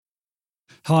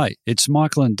Hi, it's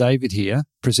Michael and David here,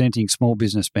 presenting Small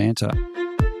Business Banter.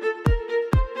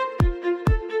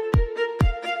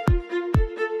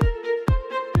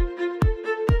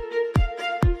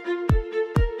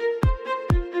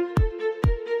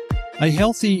 A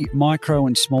healthy micro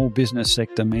and small business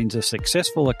sector means a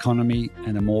successful economy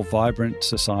and a more vibrant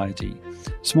society.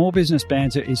 Small Business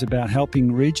Banter is about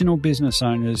helping regional business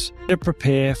owners to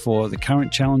prepare for the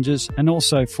current challenges and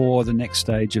also for the next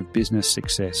stage of business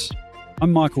success.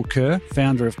 I'm Michael Kerr,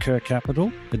 founder of Kerr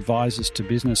Capital, advisors to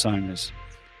business owners.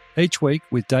 Each week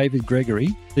with David Gregory,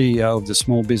 CEO of the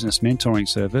Small Business Mentoring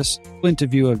Service, we'll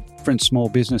interview a different small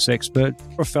business expert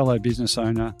or a fellow business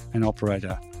owner and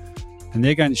operator. And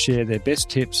they're going to share their best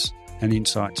tips and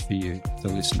insights for you, the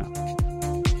listener.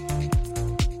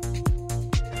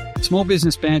 Small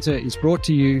Business Banter is brought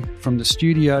to you from the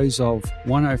studios of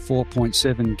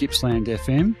 104.7 Gippsland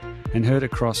FM and heard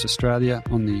across Australia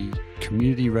on the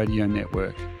Community Radio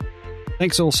Network.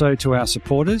 Thanks also to our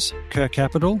supporters, Kerr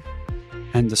Capital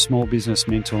and the Small Business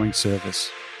Mentoring Service.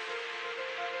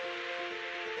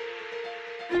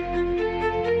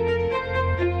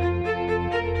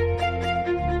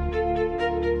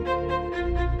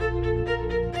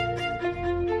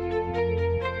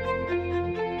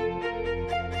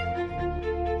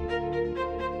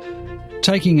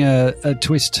 Taking a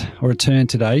twist or a turn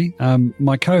today,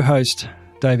 my co-host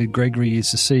David Gregory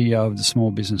is the CEO of the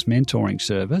Small Business Mentoring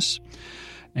Service.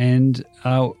 And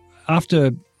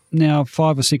after now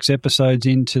 5 or 6 episodes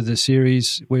into the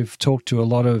series, we've talked to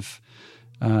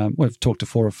we've talked to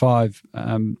 4 or 5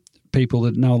 people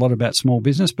that know a lot about small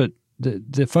business, but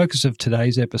the focus of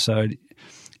today's episode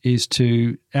is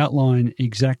to outline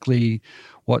exactly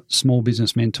what Small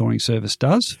Business Mentoring Service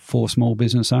does for small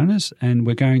business owners. And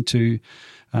we're going to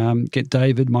get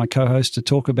David, my co-host, to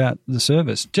talk about the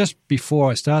service. Just before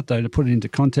I start, though, to put it into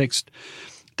context,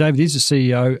 David is the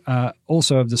CEO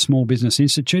also of the Small Business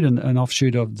Institute, an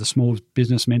offshoot of the Small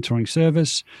Business Mentoring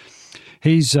Service.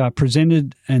 He's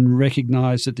presented and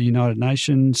recognised at the United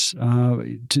Nations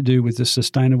to do with the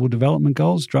Sustainable Development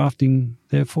Goals, drafting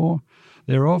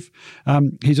thereof.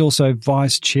 He's also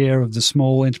Vice Chair of the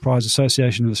Small Enterprise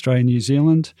Association of Australia and New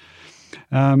Zealand.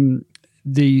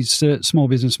 The Small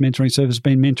Business Mentoring Service has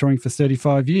been mentoring for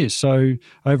 35 years, so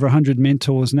over 100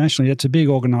 mentors nationally. That's a big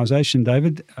organisation,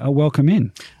 David. Welcome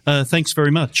in. Thanks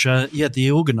very much.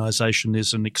 The organisation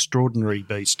is an extraordinary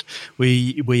beast.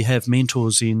 We have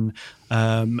mentors in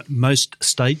most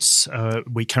states.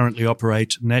 We currently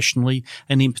operate nationally,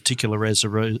 and in particular as a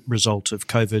result of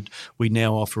COVID, we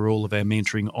now offer all of our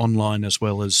mentoring online as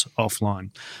well as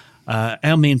offline.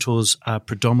 Our mentors are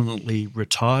predominantly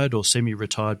retired or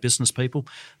semi-retired business people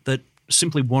that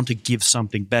simply want to give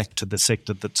something back to the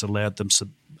sector that's allowed them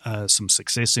some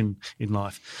success in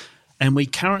life. And we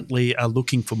currently are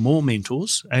looking for more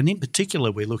mentors, and in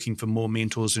particular we're looking for more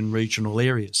mentors in regional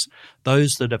areas,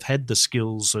 those that have had the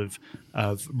skills of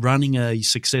running a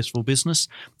successful business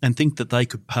and think that they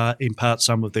could impart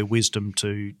some of their wisdom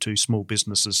to small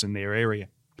businesses in their area.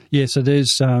 Yeah, so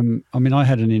there's, I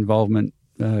had an involvement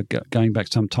going back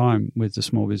some time with the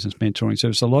Small Business Mentoring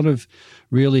Service. A lot of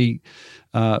really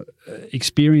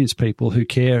experienced people who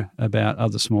care about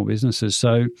other small businesses.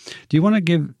 So do you want to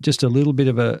give just a little bit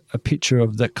of a picture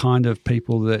of the kind of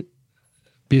people that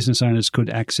business owners could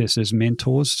access as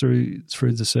mentors through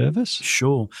the service?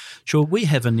 Sure. We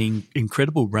have an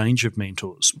incredible range of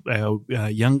mentors. Our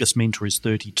youngest mentor is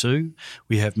 32.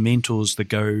 We have mentors that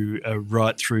go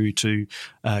right through to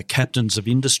captains of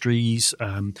industries,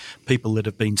 people that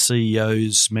have been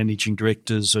CEOs, managing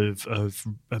directors of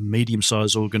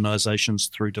medium-sized organisations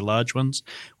through to large ones.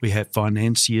 We have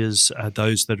financiers,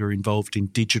 those that are involved in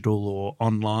digital or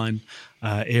online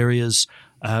areas.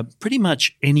 Pretty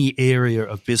much any area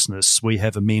of business, we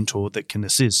have a mentor that can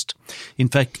assist. In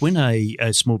fact, when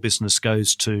a small business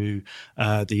goes to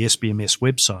the SBMS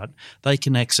website, they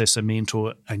can access a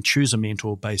mentor and choose a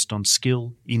mentor based on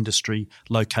skill, industry,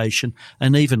 location,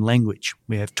 and even language.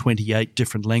 We have 28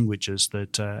 different languages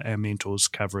that our mentors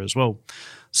cover as well.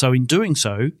 So in doing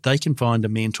so, they can find a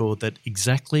mentor that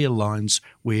exactly aligns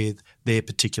with their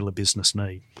particular business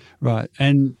need. Right.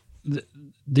 And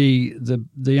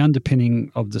the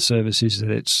underpinning of the service is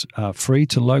that it's free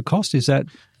to low cost. Is that?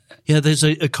 Yeah, there's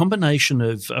a combination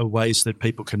of ways that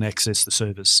people can access the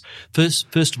service.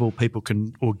 First of all, people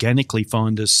can organically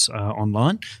find us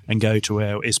online and go to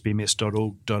our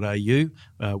sbms.org.au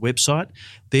website.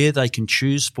 There they can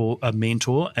choose for a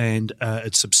mentor, and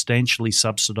at substantially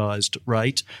subsidised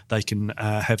rate, they can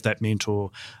have that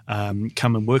mentor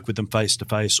come and work with them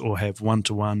face-to-face or have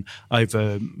one-to-one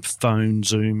over phone,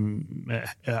 Zoom,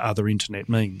 other internet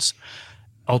means.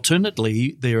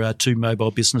 Alternately, there are 2 mobile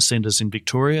business centres in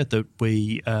Victoria that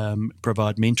we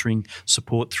provide mentoring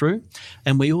support through,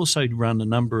 and we also run a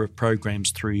number of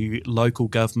programs through local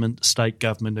government, state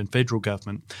government and federal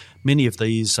government. Many of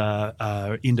these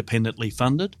are independently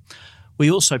funded. We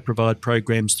also provide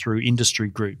programs through industry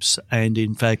groups, and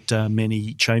in fact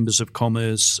many chambers of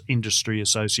commerce, industry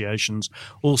associations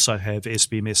also have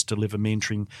SBMS deliver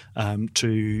mentoring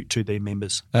to their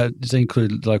members. Does that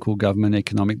include local government,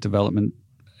 economic development?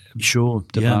 Sure.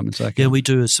 Departments. Yeah. Okay. Yeah, we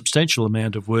do a substantial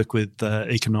amount of work with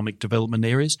economic development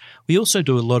areas. We also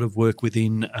do a lot of work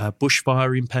within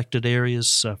bushfire impacted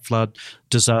areas, flood,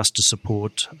 disaster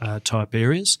support type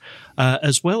areas,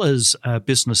 as well as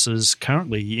businesses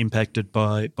currently impacted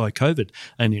by COVID.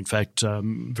 And in fact,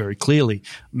 very clearly,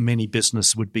 many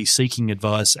businesses would be seeking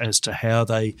advice as to how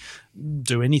they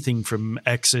do anything from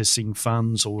accessing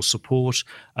funds or support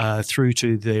through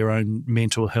to their own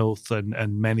mental health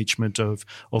and management of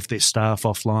their staff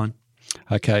offline.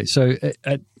 Okay, so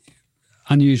at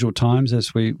unusual times,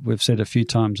 as we've said a few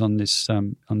times on this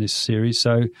series.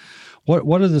 So,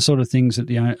 what are the sort of things that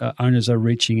the owners are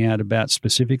reaching out about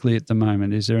specifically at the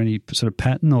moment? Is there any sort of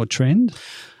pattern or trend?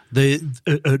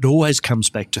 It always comes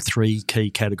back to 3 key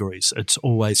categories. It's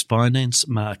always finance,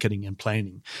 marketing and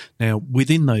planning. Now,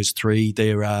 within those 3,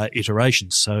 there are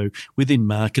iterations. So within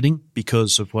marketing,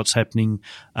 because of what's happening,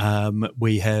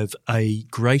 we have a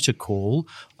greater call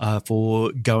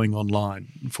for going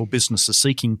online, for businesses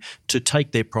seeking to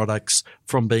take their products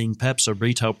from being perhaps a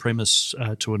retail premise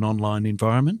to an online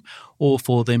environment, or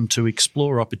for them to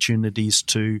explore opportunities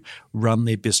to run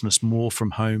their business more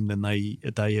from home than they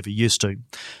ever used to.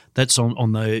 That's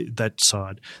on that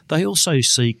side. They also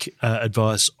seek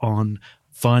advice on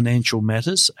financial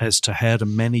matters as to how to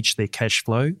manage their cash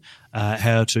flow,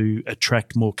 how to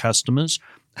attract more customers,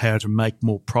 how to make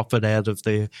more profit out of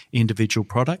their individual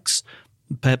products,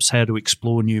 perhaps how to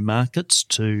explore new markets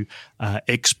to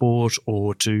export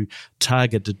or to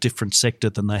target a different sector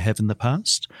than they have in the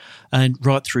past, and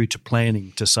right through to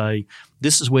planning to say,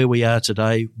 this is where we are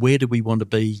today, where do we want to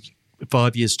be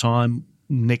 5 years' time,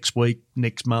 next week,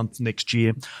 next month, next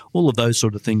year, all of those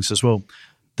sort of things as well.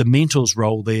 The mentor's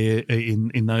role there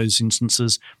in those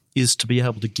instances is to be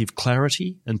able to give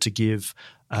clarity and to give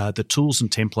the tools and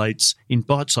templates in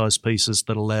bite-sized pieces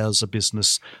that allows a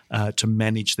business to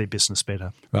manage their business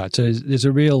better. Right. So there's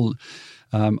a real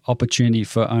opportunity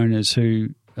for owners who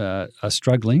are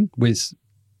struggling with,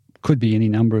 could be any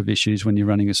number of issues when you're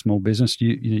running a small business.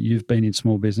 You've been in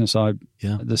small business,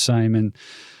 the same, and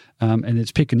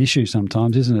it's pick an issue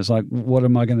sometimes, isn't it? It's like, what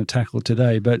am I going to tackle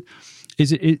today? But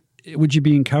would you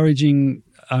be encouraging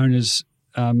owners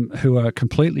who are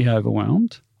completely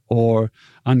overwhelmed or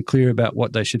unclear about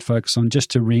what they should focus on just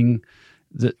to ring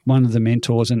one of the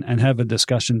mentors and have a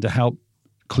discussion to help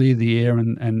clear the air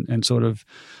and sort of,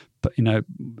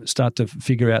 start to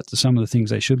figure out some of the things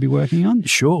they should be working on?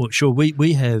 Sure.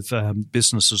 We have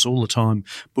businesses all the time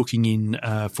booking in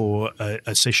for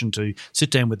a session to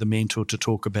sit down with the mentor to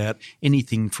talk about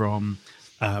anything from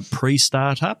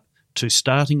pre-startup to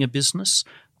starting a business,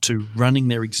 to running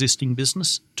their existing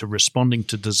business, to responding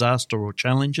to disaster or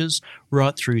challenges,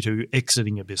 right through to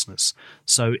exiting a business.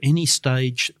 So any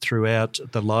stage throughout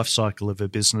the life cycle of a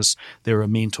business, there are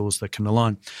mentors that can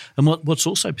align. And what's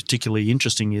also particularly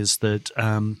interesting is that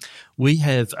we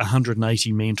have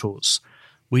 180 mentors.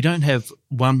 We don't have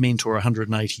one mentor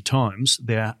 180 times.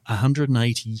 There are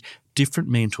 180 different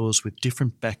mentors with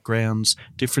different backgrounds,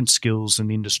 different skills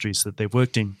and industries that they've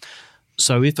worked in.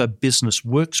 So if a business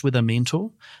works with a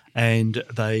mentor and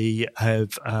they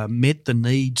have met the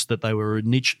needs that they were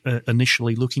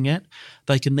initially looking at,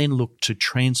 they can then look to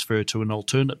transfer to an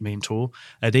alternate mentor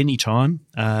at any time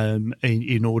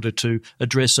in order to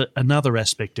address another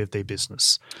aspect of their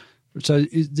business. So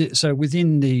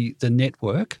within the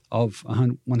network of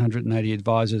 180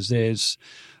 advisors, there's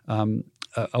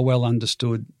a well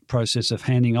understood process of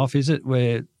handing off. Is it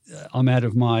where I'm out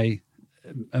of my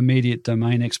immediate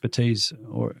domain expertise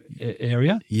or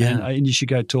area, and you should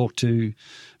go talk to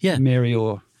Mary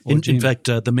or Jim? In fact,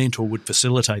 the mentor would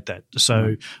facilitate that.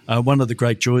 So one of the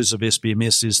great joys of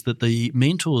SBMS is that the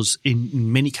mentors in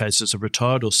many cases are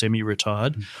retired or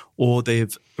semi-retired, or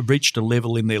they've reached a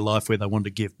level in their life where they want to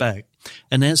give back.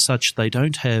 And as such, they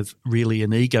don't have really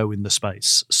an ego in the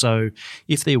space. So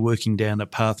if they're working down a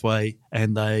pathway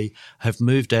and they have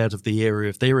moved out of the area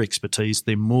of their expertise,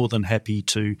 they're more than happy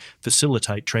to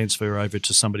facilitate transfer over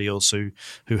to somebody else who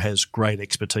has great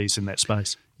expertise in that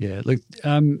space. Yeah, look,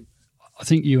 I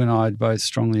think you and I both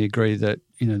strongly agree that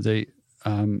the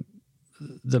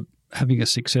having a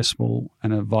successful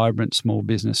and a vibrant small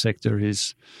business sector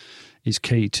is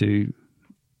key to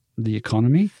the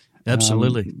economy.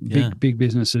 Absolutely. Big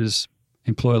businesses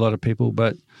employ a lot of people,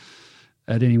 but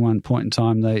at any one point in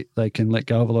time, they can let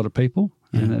go of a lot of people.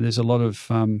 Yeah. And there's a lot of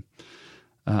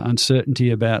uncertainty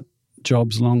about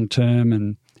jobs long term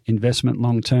and investment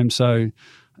long term. So,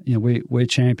 we're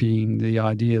championing the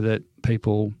idea that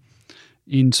people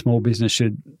in small business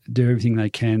should do everything they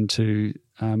can to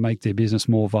make their business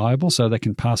more viable, so they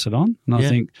can pass it on. And I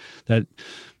think that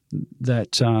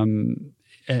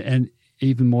and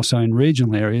even more so in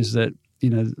regional areas, that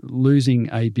losing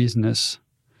a business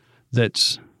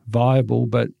that's viable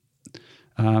but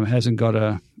hasn't got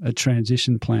a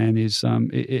transition plan is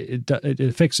it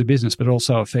affects the business, but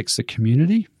also affects the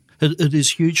community. It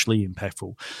is hugely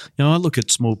impactful. I look at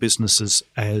small businesses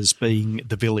as being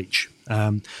the village.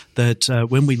 That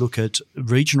when we look at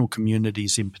regional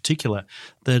communities in particular,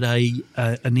 that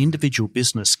an individual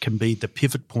business can be the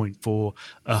pivot point for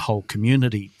a whole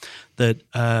community. That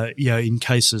in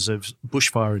cases of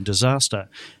bushfire and disaster,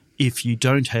 if you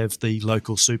don't have the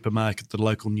local supermarket, the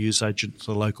local newsagent,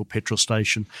 the local petrol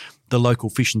station, the local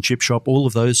fish and chip shop, all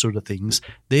of those sort of things,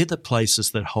 they're the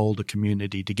places that hold a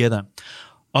community together.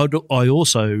 I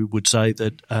also would say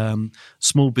that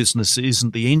small business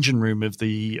isn't the engine room of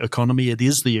the economy, it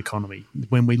is the economy.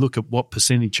 When we look at what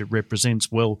percentage it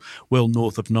represents, well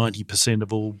north of 90%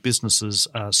 of all businesses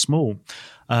are small.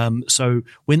 So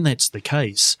when that's the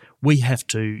case, we have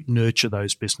to nurture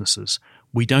those businesses.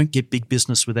 We don't get big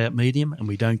business without medium, and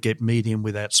we don't get medium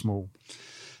without small.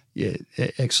 Yeah,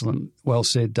 excellent. Well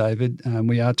said, David.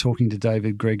 We are talking to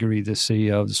David Gregory, the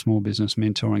CEO of the Small Business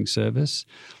Mentoring Service.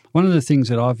 One of the things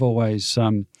that I've always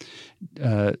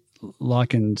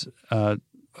likened,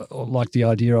 like the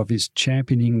idea of, is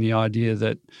championing the idea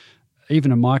that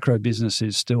even a micro business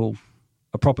is still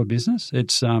a proper business.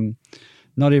 It's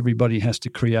not everybody has to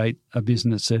create a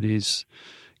business that is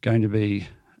going to be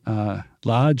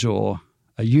large or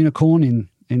a unicorn in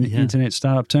internet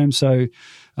startup terms. So,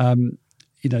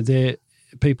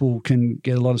 people can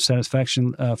get a lot of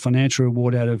satisfaction, financial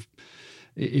reward out of,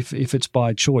 if it's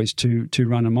by choice, to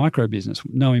run a micro business,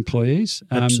 no employees,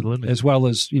 absolutely, as well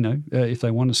as if they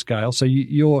want to scale. So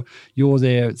you're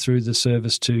there through the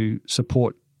service to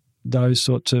support those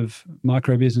sorts of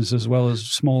micro businesses as well as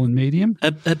small and medium.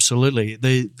 Absolutely,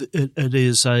 it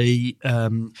is a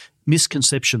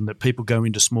misconception that people go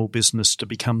into small business to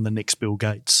become the next Bill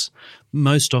Gates.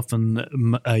 Most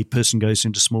often, a person goes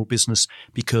into small business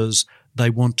because they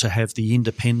want to have the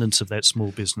independence of that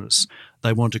small business.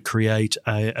 They want to create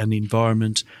an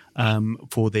environment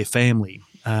for their family.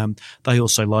 They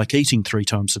also like eating 3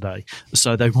 times a day.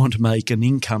 So they want to make an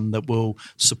income that will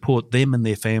support them and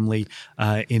their family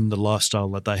in the lifestyle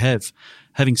that they have.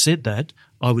 Having said that,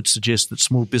 I would suggest that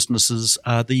small businesses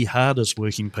are the hardest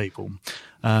working people.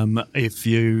 If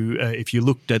you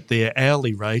looked at their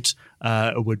hourly rate,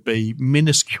 it would be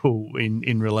minuscule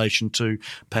in relation to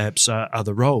perhaps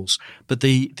other roles. But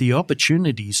the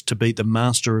opportunities to be the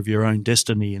master of your own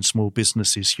destiny in small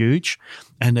business is huge,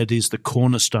 and it is the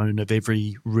cornerstone of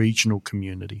every regional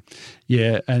community.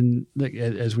 Yeah, and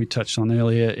as we touched on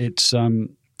earlier, it's not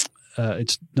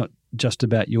just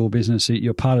about your business.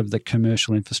 You're part of the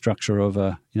commercial infrastructure of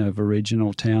a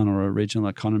regional town or a regional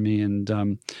economy.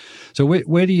 And so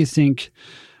where do you think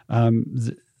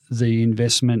the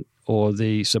investment or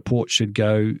the support should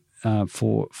go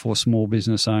for small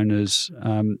business owners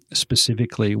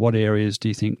specifically? What areas do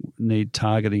you think need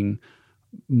targeting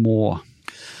more?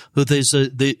 Well, there's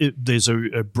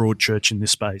a broad church in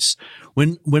this space.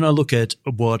 When I look at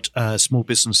what small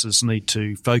businesses need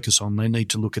to focus on, they need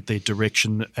to look at their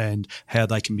direction and how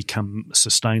they can become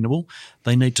sustainable.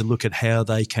 They need to look at how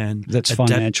they can adapt.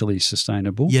 Financially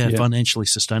sustainable. Yeah, financially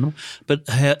sustainable. But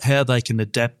how they can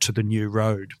adapt to the new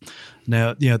road.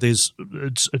 Now,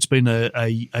 it's been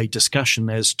a discussion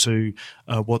as to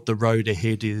what the road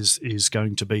ahead is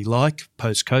going to be like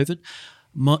post-COVID.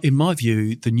 In my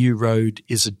view, the new road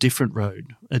is a different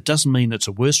road. It doesn't mean it's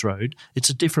a worse road. It's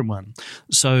a different one.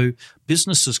 So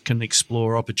businesses can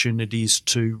explore opportunities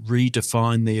to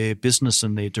redefine their business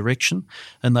and their direction,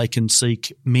 and they can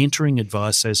seek mentoring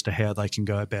advice as to how they can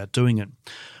go about doing it.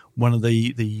 One of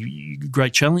the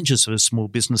great challenges for small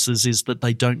businesses is that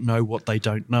they don't know what they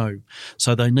don't know.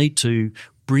 So they need to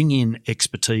bring in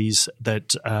expertise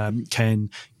that can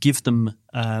give them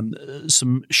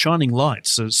some shining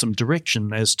lights, some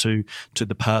direction as to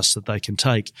the paths that they can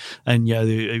take. And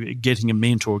getting a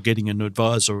mentor, getting an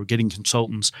advisor, or getting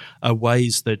consultants are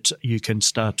ways that you can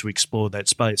start to explore that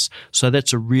space. So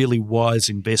that's a really wise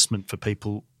investment for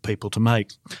people to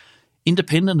make.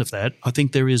 Independent of that, I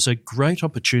think there is a great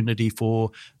opportunity for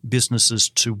businesses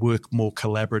to work more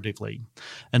collaboratively.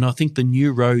 And I think the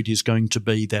new road is going to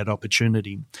be that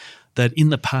opportunity. That in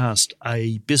the past,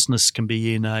 a business can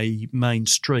be in a main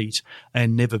street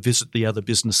and never visit the other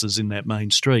businesses in that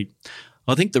main street.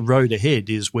 I think the road ahead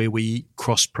is where we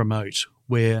cross-promote,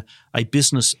 where a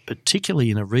business,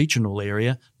 particularly in a regional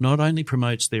area, not only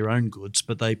promotes their own goods,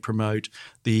 but they promote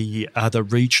the other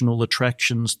regional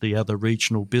attractions, the other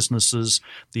regional businesses,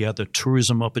 the other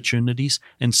tourism opportunities,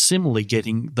 and similarly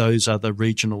getting those other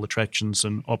regional attractions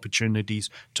and opportunities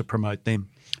to promote them.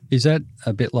 Is that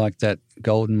a bit like that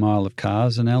golden mile of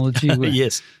cars analogy?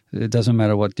 Yes. It doesn't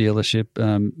matter what dealership,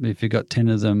 if you've got 10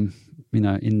 of them,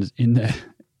 in the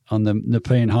on the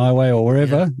Nepean Highway or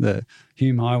wherever, the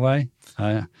Hume Highway,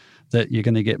 that you're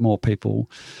going to get more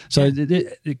people. So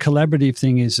the collaborative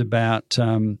thing is about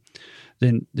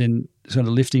then sort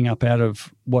of lifting up out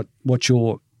of what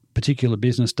your particular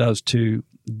business does to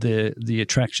the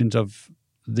attractions of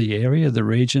the area, the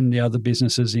region, the other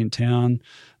businesses in town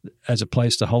as a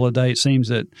place to holiday. It seems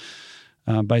that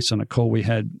based on a call we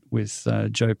had with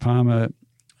Joe Palmer,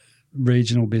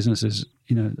 regional businesses,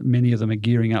 many of them are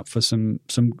gearing up for some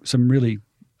really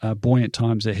buoyant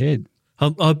times ahead.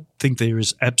 I think there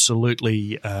is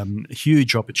absolutely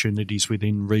huge opportunities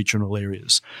within regional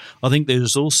areas. I think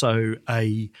there's also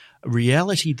a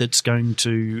reality that's going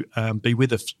to be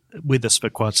with us for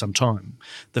quite some time.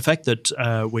 The fact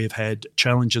that we've had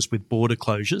challenges with border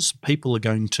closures, people are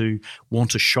going to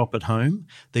want to shop at home,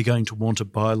 they're going to want to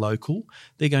buy local,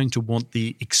 they're going to want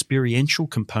the experiential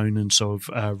components of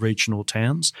regional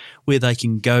towns where they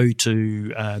can go to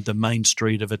the main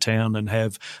street of a town and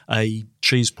have a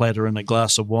cheese platter and a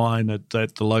glass of wine at the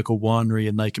local winery,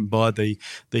 and they can buy the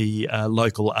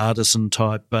local artisan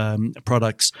type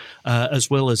products, as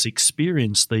well as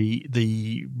experience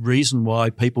the reason why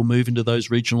people move into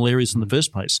those regional areas in the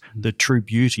first place, the true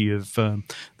beauty of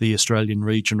the Australian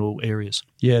regional areas.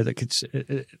 Yeah,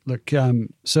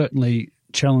 certainly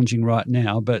challenging right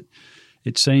now, but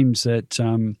it seems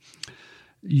that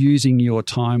using your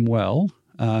time well,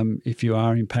 if you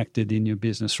are impacted in your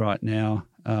business right now,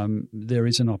 there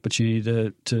is an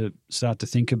opportunity to start to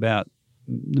think about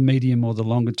the medium or the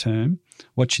longer term,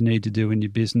 what you need to do in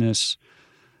your business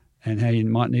and how you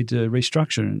might need to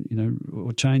restructure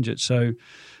or change it. So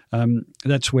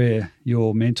that's where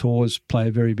your mentors play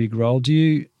a very big role. Do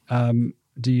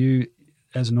you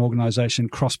as an organisation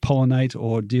cross-pollinate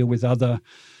or deal with other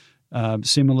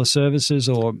similar services,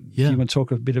 or do you want to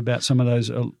talk a bit about some of those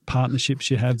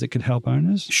partnerships you have that could help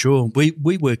owners? Sure.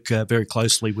 We work very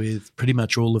closely with pretty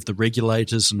much all of the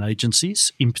regulators and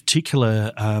agencies. In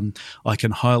particular, I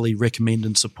can highly recommend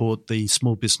and support the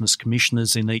small business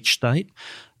commissioners in each state.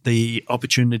 The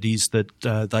opportunities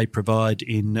that they provide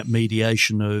in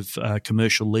mediation of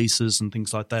commercial leases and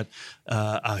things like that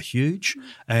are huge,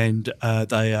 and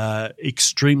they are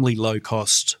extremely low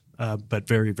cost but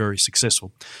very, very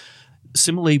successful.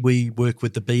 Similarly, we work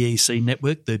with the BEC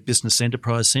network, the Business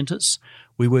Enterprise Centres.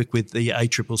 We work with the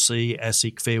ACCC,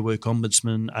 ASIC, Fair Work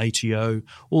Ombudsman, ATO,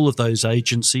 all of those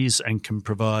agencies, and can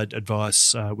provide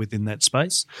advice within that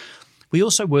space. We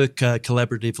also work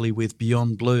collaboratively with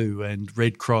Beyond Blue and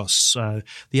Red Cross,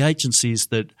 the agencies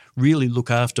that really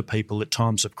look after people at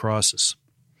times of crisis.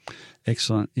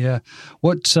 Excellent. Yeah.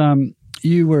 What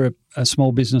you were a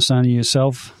small business owner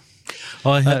yourself.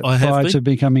 I have prior been. to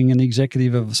becoming an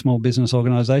executive of a small business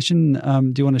organisation.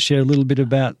 Do you want to share a little bit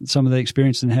about some of the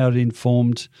experience and how it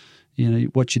informed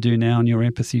what you do now and your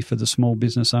empathy for the small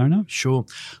business owner? Sure.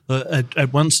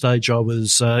 At one stage I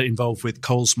was involved with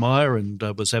Coles Myer and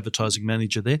was advertising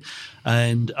manager there,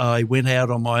 and I went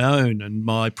out on my own, and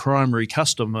my primary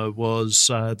customer was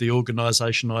the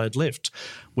organisation I had left.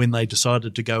 When they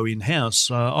decided to go in-house,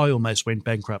 I almost went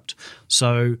bankrupt.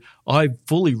 So I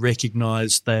fully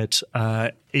recognise that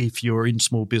if you're in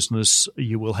small business,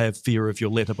 you will have fear of your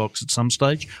letterbox at some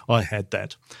stage. I had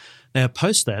that. Now,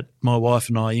 post that, my wife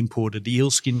and I imported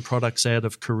eelskin products out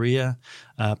of Korea,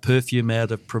 perfume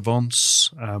out of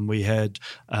Provence. We had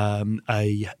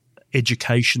a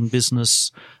education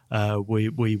business.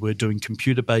 We were doing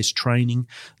computer-based training.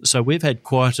 So we've had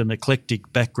quite an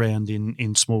eclectic background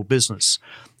in small business.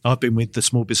 I've been with the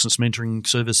Small Business Mentoring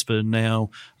Service for now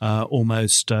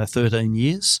almost 13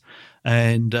 years,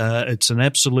 and it's an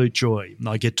absolute joy.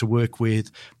 I get to work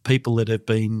with people that have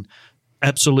been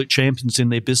absolute champions in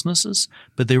their businesses,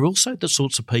 but they're also the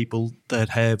sorts of people that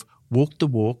have walked the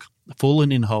walk,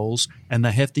 fallen in holes, and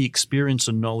they have the experience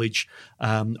and knowledge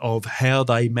of how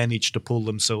they manage to pull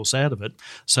themselves out of it,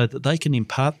 so that they can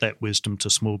impart that wisdom to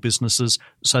small businesses,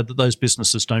 so that those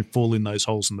businesses don't fall in those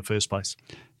holes in the first place.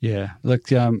 Yeah, look,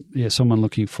 someone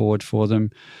looking forward for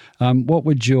them. What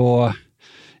would your,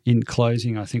 in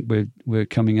closing, I think we're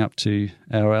coming up to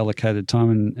our allocated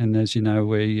time, and as you know,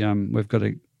 we've got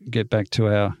to get back to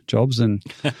our jobs. And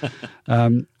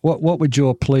what would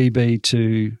your plea be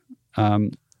to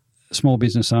small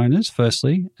business owners,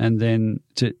 firstly, and then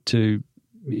to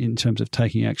in terms of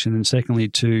taking action, and secondly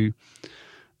to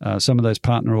some of those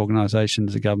partner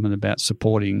organisations, the government, about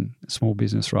supporting small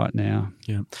business right now?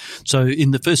 Yeah. So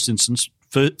in the first instance,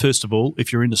 first of all,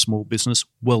 if you're in a small business,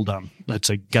 well done. That's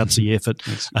a gutsy effort,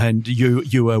 and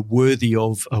you are worthy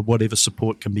of whatever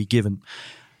support can be given.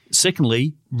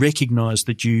 Secondly, recognise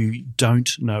that you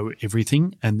don't know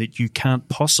everything and that you can't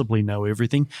possibly know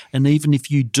everything. And even if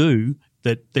you do,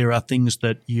 that there are things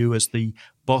that you as the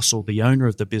boss or the owner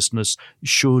of the business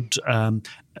should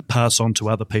pass on to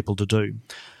other people to do.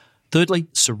 Thirdly,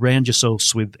 surround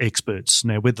yourselves with experts.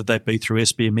 Now, whether that be through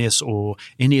SBMS or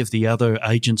any of the other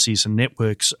agencies and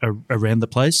networks around the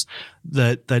place,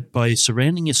 that by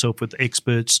surrounding yourself with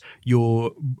experts,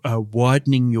 you're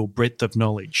widening your breadth of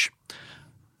knowledge.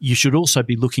 You should also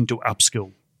be looking to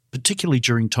upskill, particularly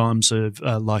during times of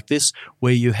like this,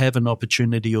 where you have an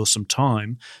opportunity or some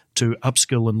time to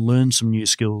upskill and learn some new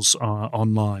skills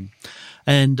online.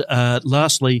 And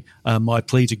lastly, my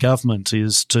plea to government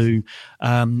is to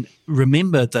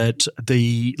remember that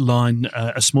the line,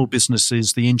 a small business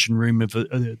is the engine room of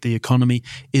the economy,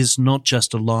 is not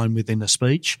just a line within a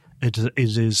speech. It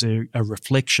is a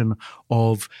reflection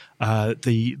of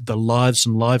the lives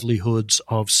and livelihoods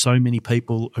of so many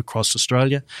people across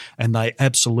Australia, and they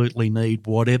absolutely need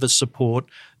whatever support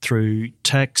through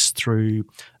tax, through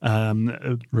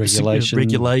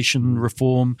regulation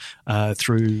reform,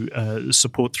 through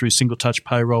support through single touch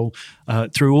payroll,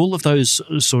 through all of those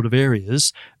sort of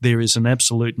areas. There is an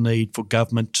absolute need for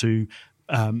government to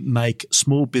make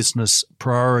small business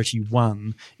priority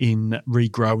one in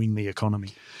regrowing the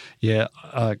economy. Yeah,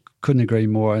 I couldn't agree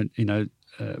more.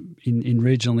 In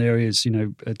regional areas,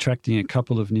 attracting a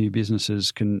couple of new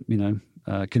businesses can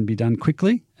be done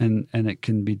quickly, and it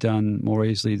can be done more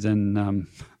easily than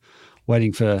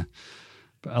waiting for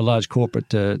a large corporate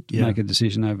to make a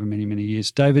decision over many, many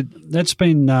years. David, it's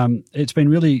been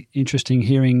really interesting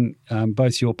hearing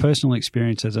both your personal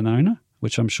experience as an owner,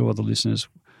 which I'm sure the listeners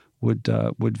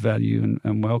would value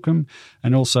and welcome,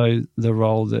 and also the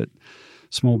role that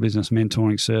Small Business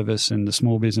Mentoring Service and the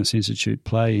Small Business Institute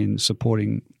play in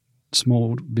supporting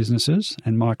small businesses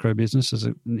and micro businesses,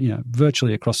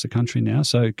 virtually across the country now.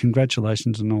 So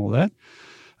congratulations on all that.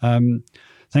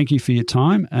 Thank you for your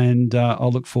time, and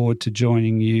I'll look forward to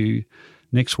joining you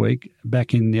next week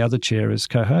back in the other chair as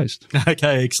co-host.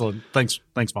 Okay, excellent. Thanks,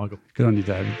 Michael. Good on you,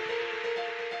 David.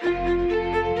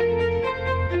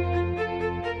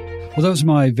 Well, that was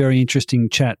my very interesting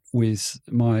chat with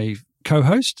my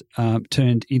co-host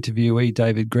turned interviewee,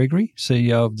 David Gregory,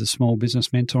 CEO of the Small Business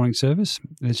Mentoring Service.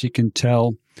 As you can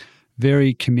tell,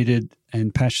 very committed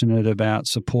and passionate about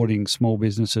supporting small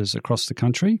businesses across the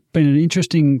country. Been an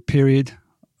interesting period.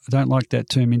 I don't like that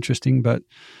term interesting, but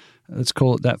let's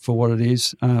call it that for what it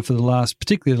is,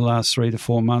 particularly the last 3 to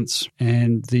 4 months.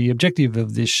 And the objective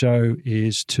of this show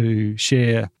is to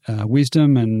share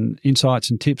wisdom and insights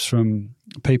and tips from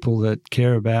people that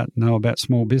care about, know about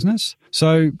small business.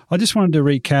 So I just wanted to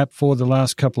recap for the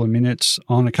last couple of minutes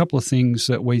on a couple of things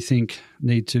that we think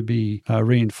need to be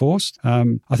reinforced.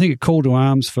 I think a call to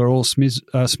arms for all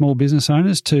small business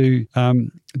owners to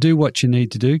do what you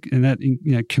need to do, and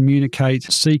that communicate,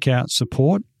 seek out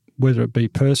support, whether it be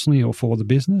personally or for the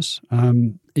business.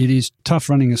 It is tough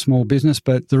running a small business,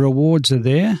 but the rewards are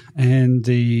there, and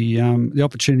the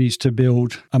opportunities to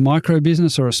build a micro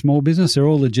business or a small business, they're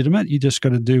all legitimate. You just got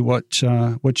to do what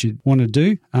you want to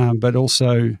do, but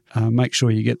also make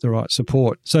sure you get the right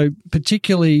support. So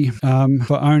particularly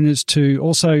for owners to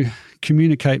also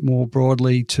communicate more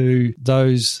broadly to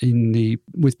those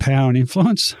with power and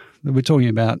influence. We're talking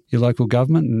about your local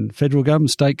government and federal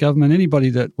government, state government, anybody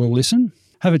that will listen.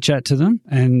 Have a chat to them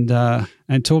and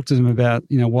talk to them about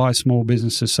why small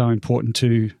business is so important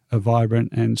to a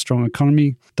vibrant and strong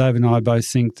economy. Dave and I both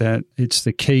think that it's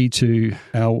the key to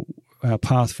our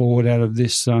path forward out of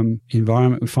this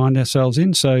environment we find ourselves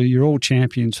in. So you're all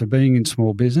champions for being in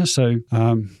small business. So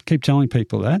keep telling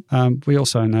people that. We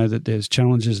also know that there's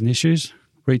challenges and issues.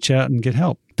 reach out and get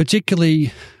help.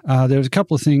 Particularly, there was a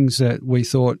couple of things that we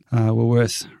thought were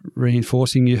worth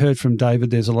reinforcing. You heard from David,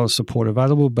 there's a lot of support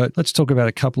available, but let's talk about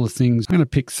a couple of things. I'm going to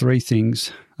pick 3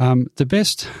 things. The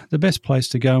best place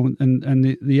to go,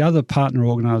 and the other partner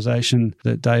organisation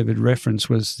that David referenced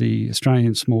was the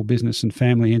Australian Small Business and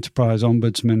Family Enterprise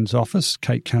Ombudsman's Office,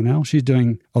 Kate Carnell.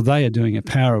 They are doing a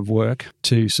power of work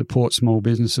to support small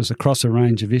businesses across a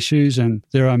range of issues, and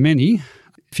there are many.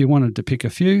 If you wanted to pick a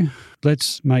few,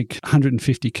 let's make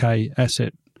 150K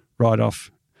asset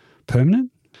write-off permanent.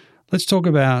 Let's talk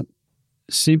about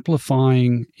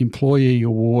simplifying employee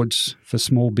awards for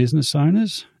small business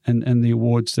owners and the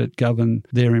awards that govern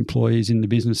their employees in the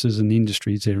businesses and the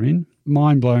industries they're in.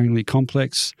 Mind-blowingly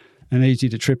complex and easy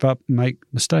to trip up and make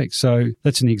mistakes. So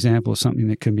that's an example of something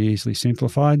that can be easily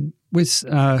simplified. With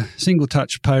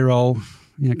single-touch payroll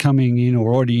coming in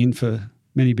or already in for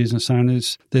many business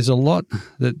owners, there's a lot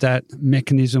that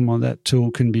mechanism or that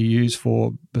tool can be used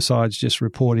for besides just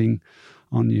reporting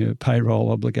on your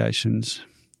payroll obligations.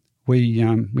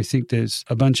 We think there's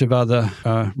a bunch of other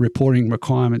reporting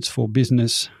requirements for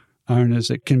business owners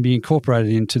that can be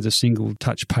incorporated into the single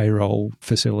touch payroll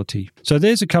facility. So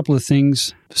there's a couple of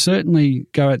things. Certainly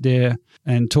go out there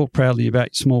and talk proudly about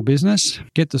your small business.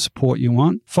 Get the support you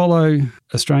want. Follow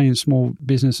Australian Small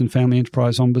Business and Family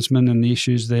Enterprise Ombudsman and the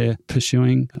issues they're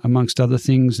pursuing. Amongst other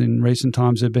things, in recent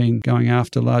times they've been going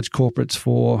after large corporates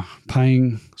for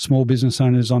paying small business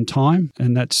owners on time,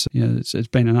 and that's it's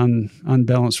been an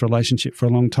unbalanced relationship for a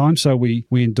long time. So we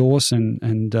endorse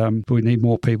and we need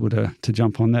more people to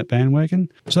jump on that bandwagon.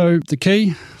 So the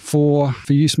key for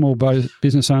you small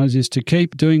business owners is to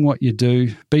keep doing what you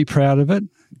do, be proud of it,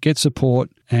 get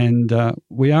support, and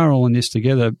we are all in this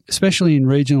together, especially in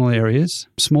regional areas.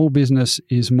 Small business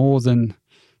is more than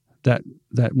that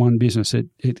one business.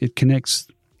 It connects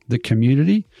the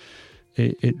community.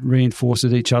 It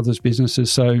reinforces each other's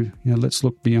businesses. So let's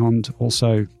look beyond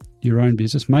also your own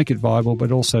business, make it viable,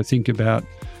 but also think about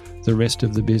the rest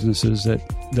of the businesses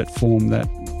that form that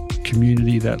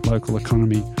community, that local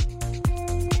economy.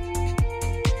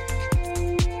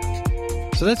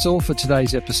 So that's all for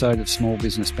today's episode of Small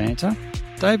Business Banter.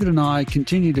 David and I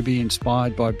continue to be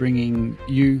inspired by bringing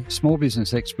you small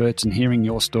business experts and hearing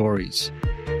your stories.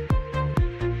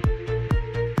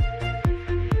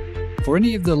 For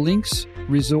any of the links,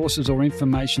 resources or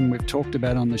information we've talked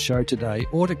about on the show today,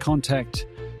 or to contact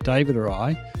David or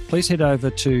I, please head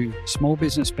over to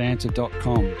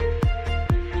smallbusinessbanter.com.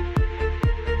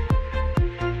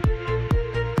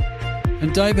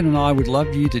 And David and I would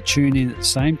love you to tune in at the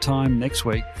same time next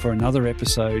week for another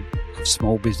episode of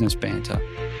Small Business Banter.